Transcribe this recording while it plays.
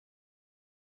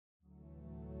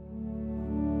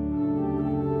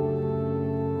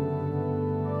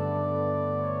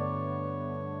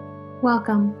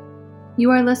Welcome. You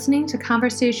are listening to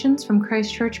Conversations from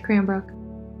Christ Church Cranbrook.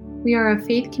 We are a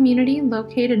faith community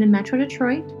located in Metro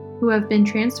Detroit who have been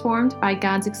transformed by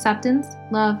God's acceptance,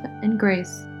 love, and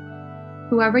grace.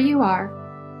 Whoever you are,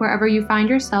 wherever you find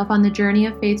yourself on the journey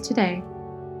of faith today,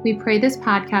 we pray this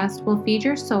podcast will feed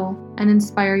your soul and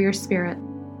inspire your spirit.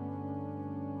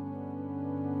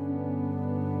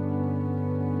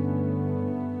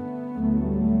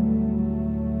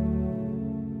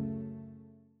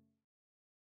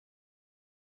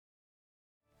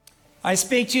 I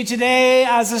speak to you today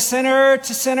as a sinner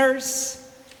to sinners,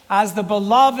 as the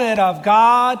beloved of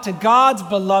God to God's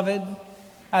beloved,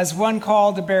 as one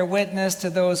called to bear witness to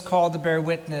those called to bear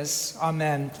witness.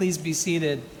 Amen. Please be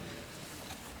seated.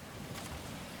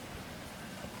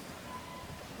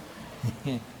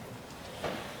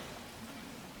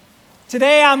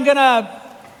 Today I'm going to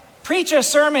preach a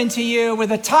sermon to you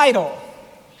with a title,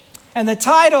 and the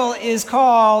title is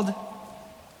called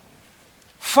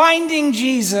Finding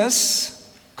Jesus,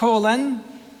 a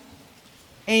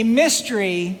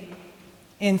mystery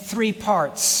in 3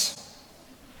 parts.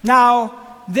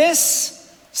 Now,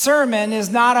 this sermon is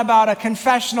not about a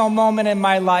confessional moment in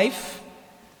my life,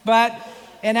 but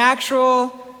an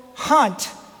actual hunt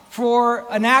for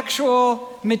an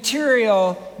actual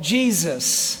material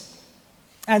Jesus.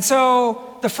 And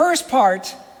so the first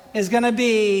part is going to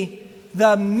be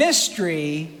the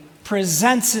mystery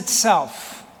presents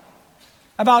itself.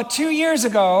 About 2 years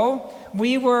ago,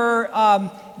 we were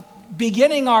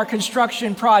beginning our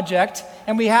construction project,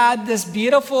 and we had this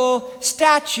beautiful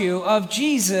statue of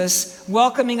Jesus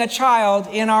welcoming a child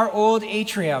in our old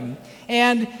atrium.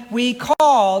 And we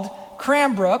called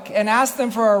Cranbrook and asked them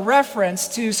for a reference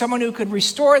to someone who could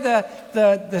restore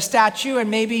the statue and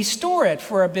maybe store it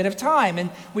for a bit of time. And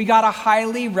we got a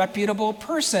highly reputable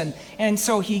person. And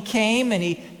so he came and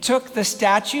he took the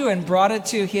statue and brought it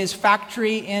to his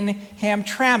factory in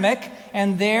Hamtramck,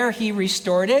 and there he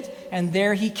restored it, and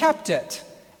there he kept it.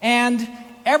 And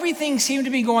everything seemed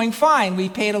to be going fine. We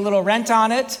paid a little rent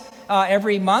on it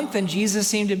every month, and Jesus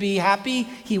seemed to be happy.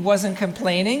 He wasn't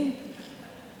complaining.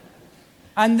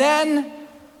 And then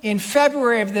in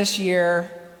February of this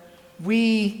year,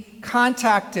 we tried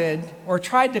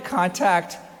to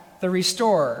contact the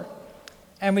restorer,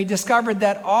 and we discovered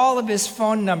that all of his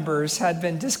phone numbers had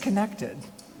been disconnected.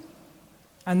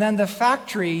 And then the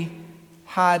the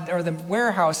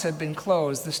warehouse had been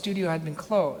closed, the studio had been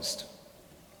closed.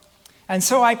 And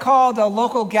so I called a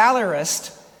local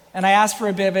gallerist, and I asked for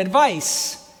a bit of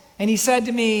advice. And he said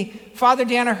to me, "Father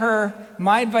Danaher,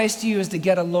 my advice to you is to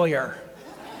get a lawyer."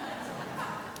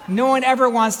 No one ever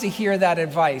wants to hear that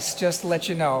advice, just to let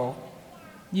you know.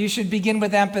 You should begin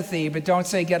with empathy, but don't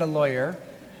say get a lawyer.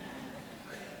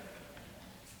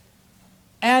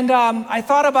 And I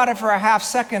thought about it for a half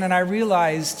second, and I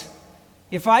realized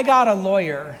if I got a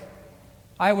lawyer,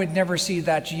 I would never see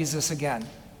that Jesus again.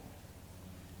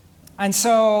 And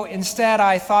so instead,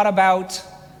 I thought about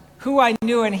who I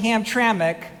knew in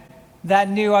Hamtramck that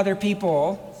knew other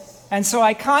people. And so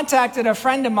I contacted a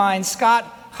friend of mine, Scott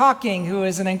Hawking, who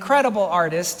is an incredible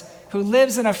artist who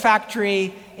lives in a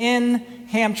factory in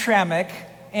Hamtramck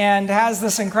and has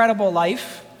this incredible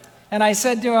life. And I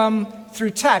said to him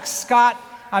through text, "Scott,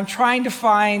 I'm trying to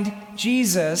find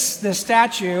Jesus, the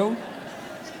statue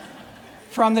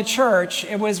from the church.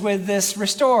 It was with this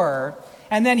restorer."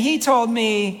 And then he told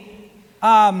me,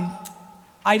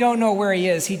 "I don't know where he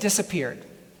is. He disappeared.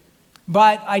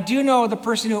 But I do know the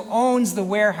person who owns the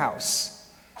warehouse.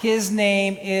 His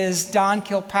name is Don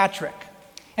Kilpatrick."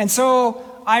 And so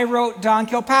I wrote Don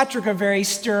Kilpatrick a very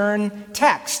stern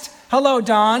text. "Hello,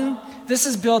 Don. This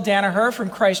is Bill Danaher from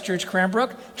Christ Church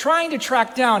Cranbrook, trying to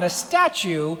track down a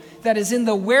statue that is in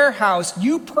the warehouse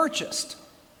you purchased.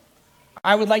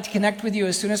 I would like to connect with you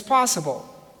as soon as possible."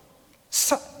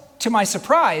 So, to my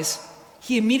surprise,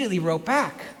 he immediately wrote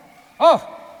back, "Oh,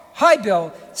 hi,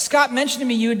 Bill. Scott mentioned to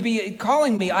me you would be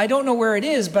calling me. I don't know where it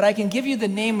is, but I can give you the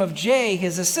name of Jay,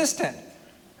 his assistant."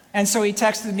 And so he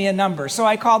texted me a number. So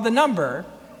I called the number.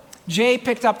 Jay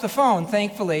picked up the phone,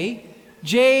 thankfully.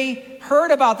 Jay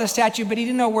heard about the statue, but he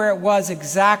didn't know where it was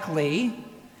exactly.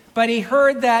 But he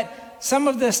heard that some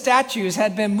of the statues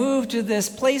had been moved to this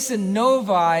place in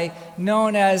Novi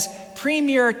known as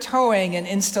Premier Towing and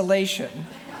Installation.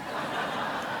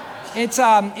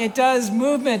 It does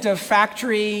movement of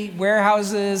factory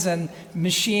warehouses and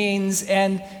machines,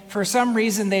 and for some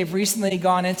reason they've recently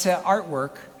gone into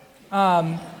artwork.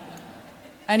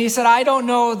 And he said, "I don't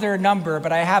know their number,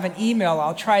 but I have an email.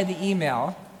 I'll try the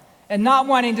email." And not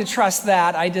wanting to trust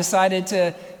that, I decided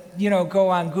to go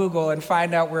on Google and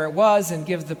find out where it was and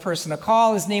give the person a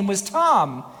call. His name was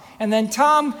Tom. And then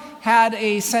Tom had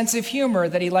a sense of humor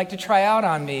that he liked to try out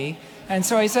on me. And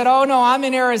so he said, "Oh, no, I'm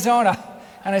in Arizona."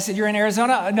 And I said, "You're in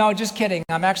Arizona?" "No, just kidding.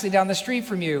 I'm actually down the street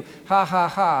from you." Ha, ha,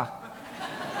 ha.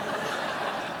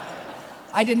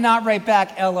 I did not write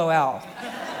back LOL.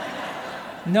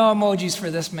 No emojis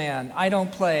for this man. I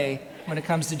don't play when it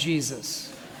comes to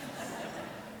Jesus.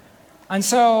 And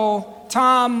so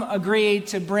Tom agreed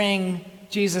to bring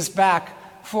Jesus back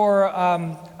for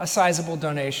a sizable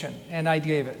donation, and I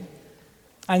gave it.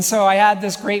 And so I had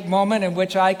this great moment in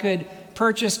which I could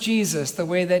purchase Jesus the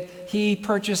way that he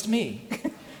purchased me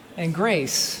in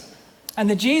grace. And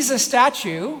the Jesus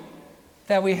statue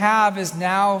that we have is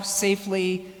now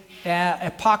safely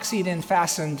epoxied and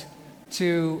fastened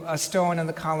to a stone in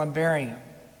the columbarium.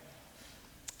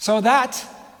 So that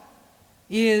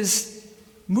is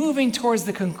moving towards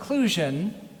the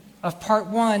conclusion of part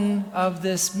one of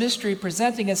this mystery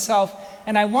presenting itself.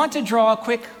 And I want to draw a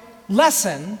quick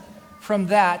lesson from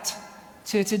that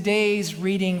to today's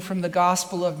reading from the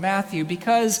Gospel of Matthew,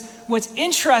 because what's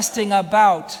interesting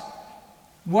about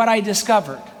what I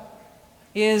discovered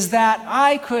is that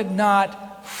I could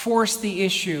not force the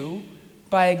issue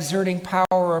by exerting power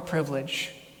or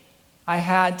privilege. I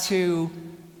had to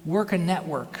work a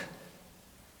network,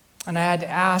 and I had to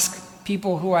ask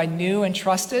people who I knew and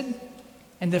trusted,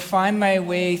 and to find my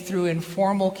way through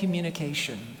informal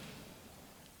communication.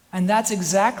 And that's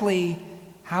exactly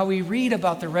how we read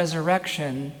about the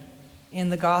resurrection in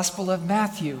the Gospel of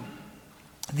Matthew.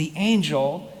 The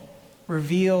angel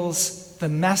reveals the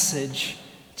message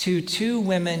to two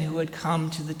women who had come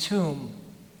to the tomb.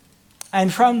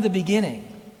 And from the beginning,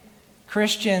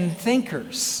 Christian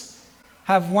thinkers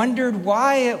have wondered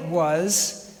why it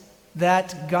was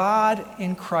that God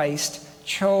in Christ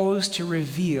chose to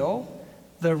reveal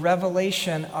the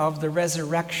revelation of the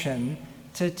resurrection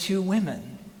to two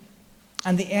women.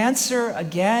 And the answer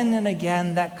again and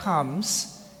again that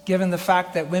comes, given the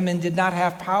fact that women did not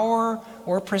have power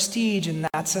or prestige in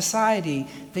that society,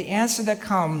 the answer that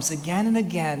comes again and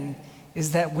again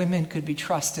is that women could be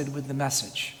trusted with the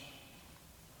message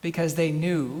because they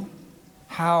knew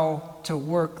how to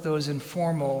work those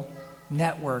informal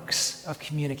networks of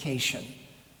communication.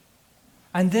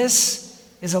 And this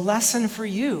is a lesson for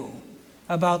you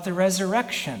about the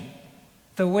resurrection.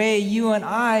 The way you and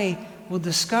I will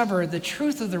discover the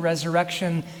truth of the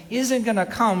resurrection isn't going to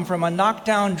come from a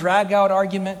knockdown, drag-out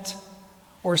argument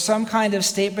or some kind of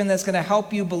statement that's going to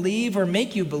help you believe or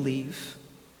make you believe.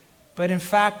 But in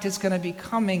fact, it's going to be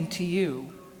coming to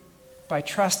you by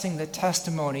trusting the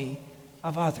testimony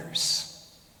of others.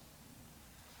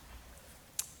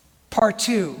 Part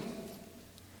two,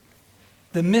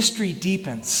 the mystery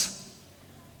deepens.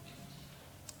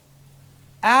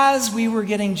 As we were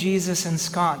getting Jesus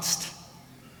ensconced,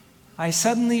 I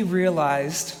suddenly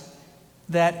realized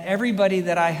that everybody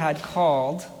that I had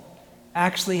called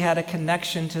actually had a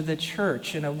connection to the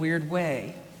church in a weird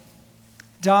way.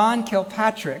 Don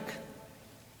Kilpatrick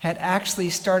had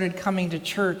actually started coming to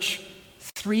church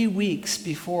 3 weeks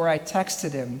before I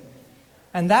texted him.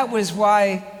 And that was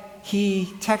why he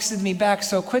texted me back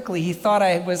so quickly. He thought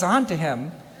I was on to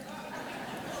him.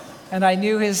 And I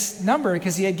knew his number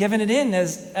because he had given it in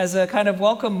as a kind of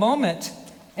welcome moment.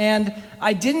 And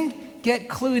I didn't get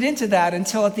clued into that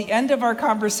until at the end of our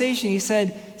conversation, he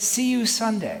said, "See you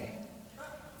Sunday."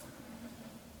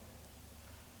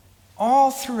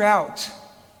 All throughout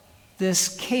this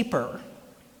caper,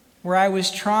 where I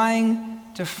was trying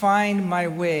to find my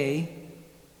way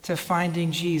to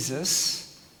finding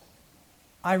Jesus,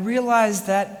 I realized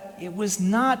that it was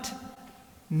not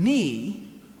me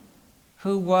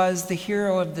who was the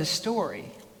hero of this story.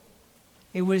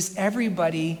 It was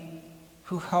everybody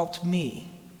who helped me.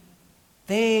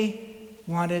 They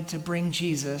wanted to bring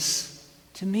Jesus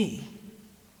to me.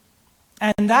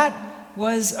 And that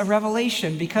was a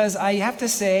revelation, because I have to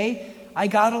say, I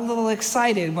got a little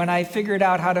excited when I figured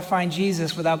out how to find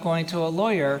Jesus without going to a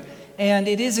lawyer. And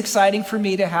it is exciting for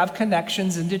me to have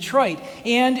connections in Detroit.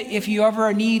 And if you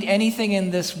ever need anything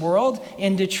in this world,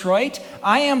 in Detroit,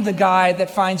 I am the guy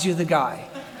that finds you the guy.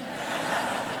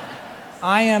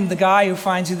 I am the guy who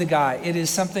finds you the guy. It is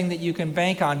something that you can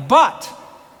bank on. But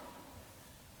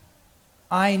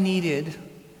I needed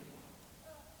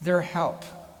their help.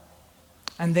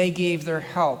 And they gave their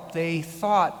help. They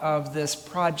thought of this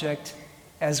project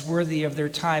as worthy of their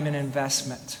time and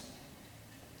investment.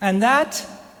 And that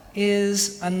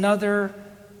is another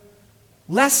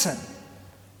lesson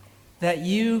that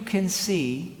you can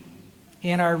see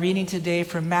in our reading today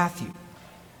from Matthew,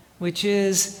 which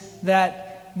is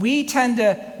that we tend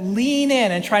to lean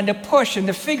in and trying to push and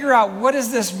to figure out what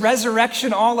is this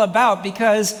resurrection all about,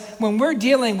 because when we're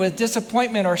dealing with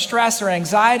disappointment or stress or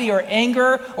anxiety or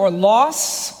anger or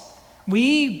loss,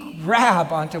 we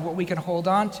grab onto what we can hold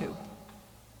on to.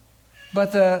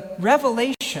 But the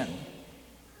revelation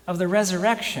of the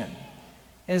resurrection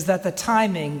is that the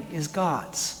timing is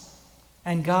God's.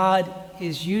 And God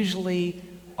is usually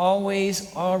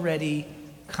always already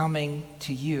coming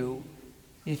to you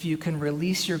if you can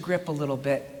release your grip a little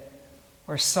bit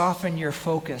or soften your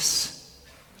focus.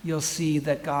 You'll see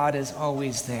that God is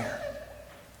always there.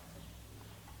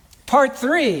 Part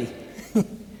 3,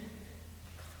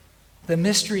 the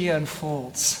mystery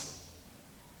unfolds.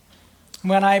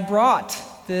 When I brought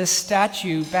this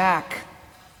statue back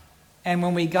and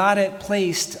when we got it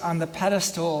placed on the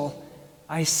pedestal,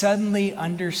 I suddenly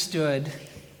understood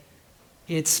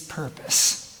its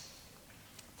purpose.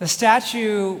 The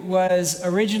statue was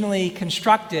originally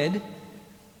constructed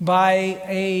by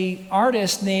an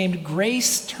artist named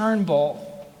Grace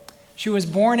Turnbull. She was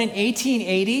born in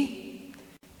 1880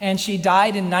 and she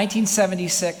died in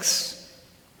 1976.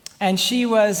 And she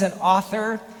was an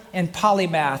author and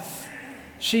polymath.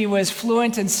 She was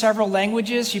fluent in several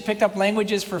languages. She picked up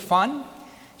languages for fun.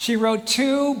 She wrote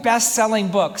 2 best-selling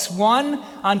books, one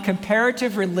on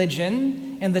comparative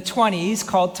religion in the 1920s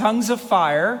called Tongues of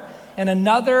Fire, and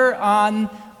another on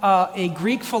a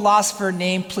Greek philosopher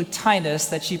named Plotinus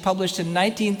that she published in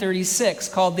 1936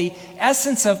 called The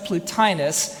Essence of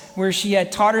Plotinus, where she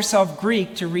had taught herself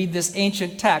Greek to read this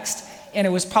ancient text, and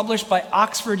it was published by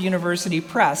Oxford University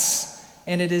Press,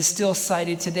 and it is still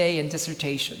cited today in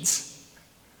dissertations.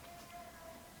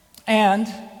 And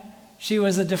she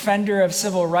was a defender of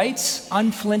civil rights,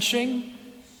 unflinching,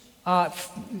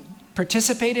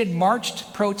 participated,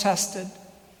 marched, protested.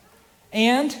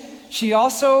 And she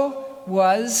also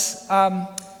was,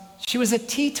 she was a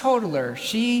teetotaler.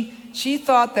 She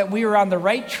thought that we were on the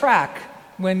right track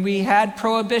when we had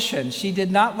prohibition. She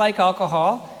did not like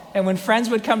alcohol. And when friends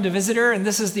would come to visit her, and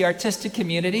this is the artistic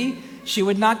community, she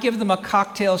would not give them a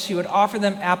cocktail. She would offer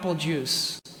them apple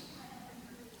juice.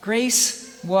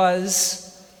 Grace was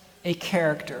a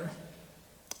character.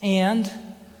 And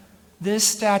this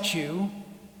statue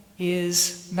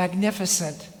is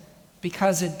magnificent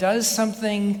because it does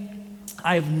something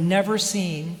I've never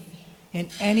seen in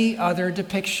any other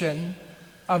depiction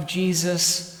of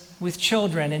Jesus with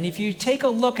children. And if you take a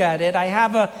look at it, I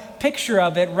have a picture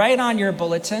of it right on your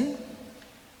bulletin.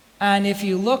 And if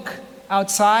you look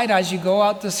outside as you go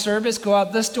out the service, go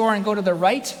out this door and go to the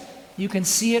right, you can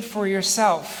see it for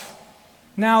yourself.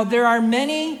 Now, there are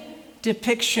many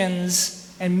depictions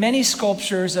and many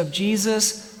sculptures of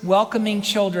Jesus welcoming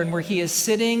children where he is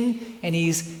sitting and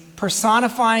he's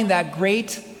personifying that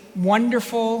great,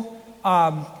 wonderful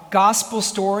gospel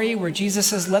story where Jesus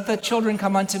says, "Let the children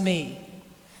come unto me."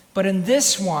 But in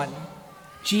this one,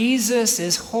 Jesus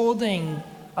is holding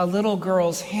a little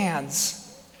girl's hands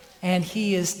and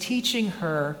he is teaching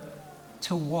her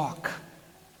to walk.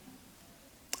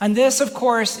 And this, of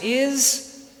course, is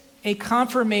a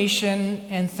confirmation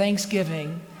and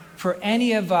thanksgiving for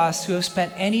any of us who have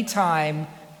spent any time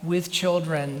with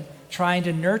children, trying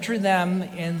to nurture them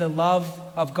in the love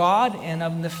of God and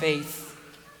of the faith.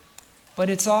 But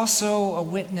it's also a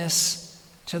witness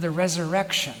to the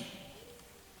resurrection,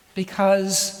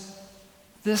 because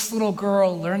this little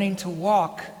girl learning to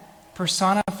walk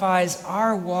personifies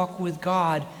our walk with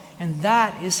God, and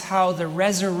that is how the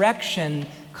resurrection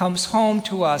comes home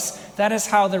to us. That is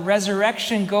how the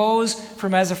resurrection goes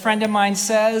from, as a friend of mine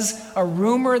says, a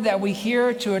rumor that we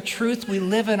hear to a truth we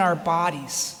live in our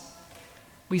bodies.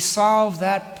 We solve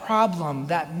that problem,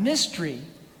 that mystery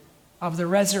of the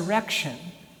resurrection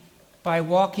by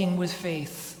walking with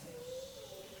faith.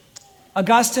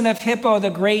 Augustine of Hippo, the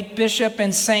great bishop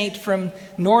and saint from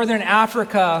northern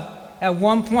Africa, at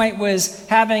one point was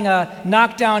having a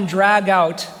knockdown drag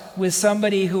out with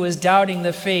somebody who was doubting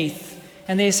the faith.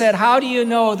 And they said, "How do you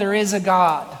know there is a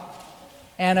God?"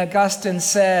 And Augustine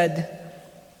said,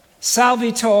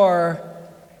 "Salvitor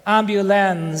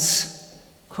ambulans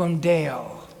cum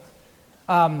Deo."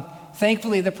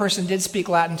 Thankfully, the person did speak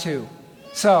Latin too.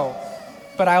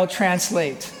 But I'll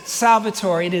translate.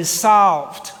 Salvator, it is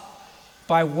solved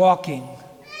by walking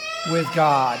with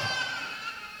God.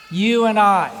 You and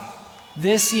I,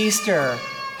 this Easter,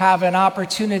 have an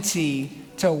opportunity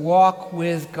to walk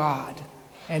with God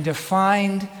and to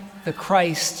find the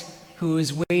Christ who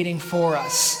is waiting for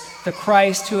us, the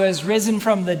Christ who has risen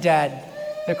from the dead,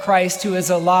 the Christ who is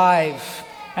alive,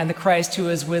 and the Christ who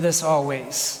is with us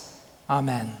always.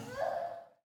 Amen.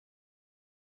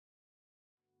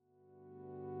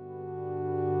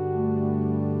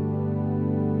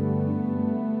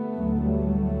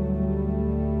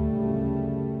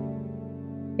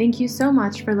 Thank you so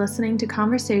much for listening to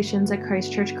Conversations at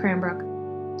Christ Church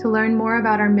Cranbrook. To learn more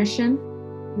about our mission,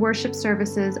 worship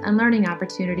services, and learning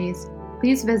opportunities,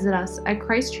 please visit us at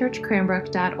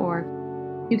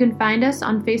christchurchcranbrook.org. You can find us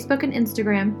on Facebook and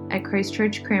Instagram at Christ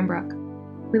Church Cranbrook.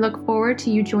 We look forward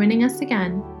to you joining us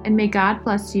again, and may God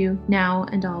bless you now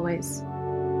and always.